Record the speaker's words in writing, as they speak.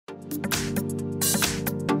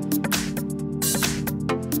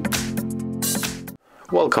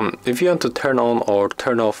Welcome. If you want to turn on or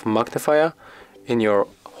turn off Magnifier in your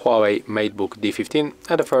Huawei MateBook D15,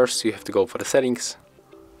 at first you have to go for the settings,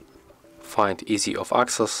 find easy of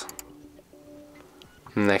access.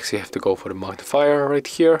 Next you have to go for the magnifier right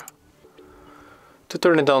here. To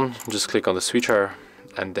turn it on, just click on the switcher,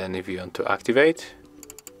 and then if you want to activate,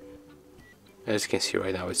 as you can see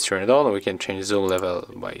right now it's turned on. We can change zoom level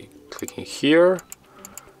by clicking here,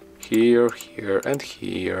 here, here and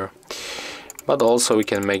here. But also we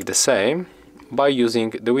can make the same by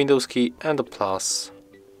using the Windows key and the plus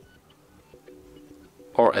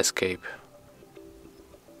or escape.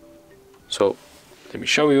 So let me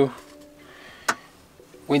show you.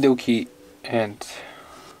 Windows key and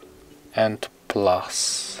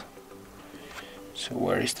plus. So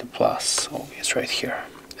where is the plus? Oh, it's right here.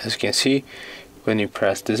 As you can see, when you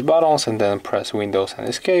press these buttons and then press Windows and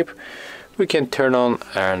escape, we can turn on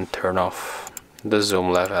and turn off the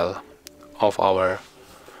zoom level of our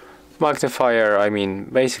magnifier. I mean,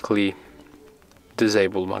 basically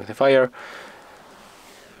disable magnifier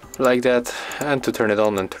like that. And to turn it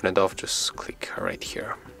on and turn it off, just click right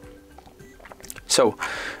here. So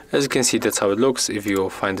as you can see, that's how it looks. If you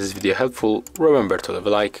find this video helpful, remember to leave a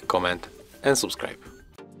like, comment and subscribe.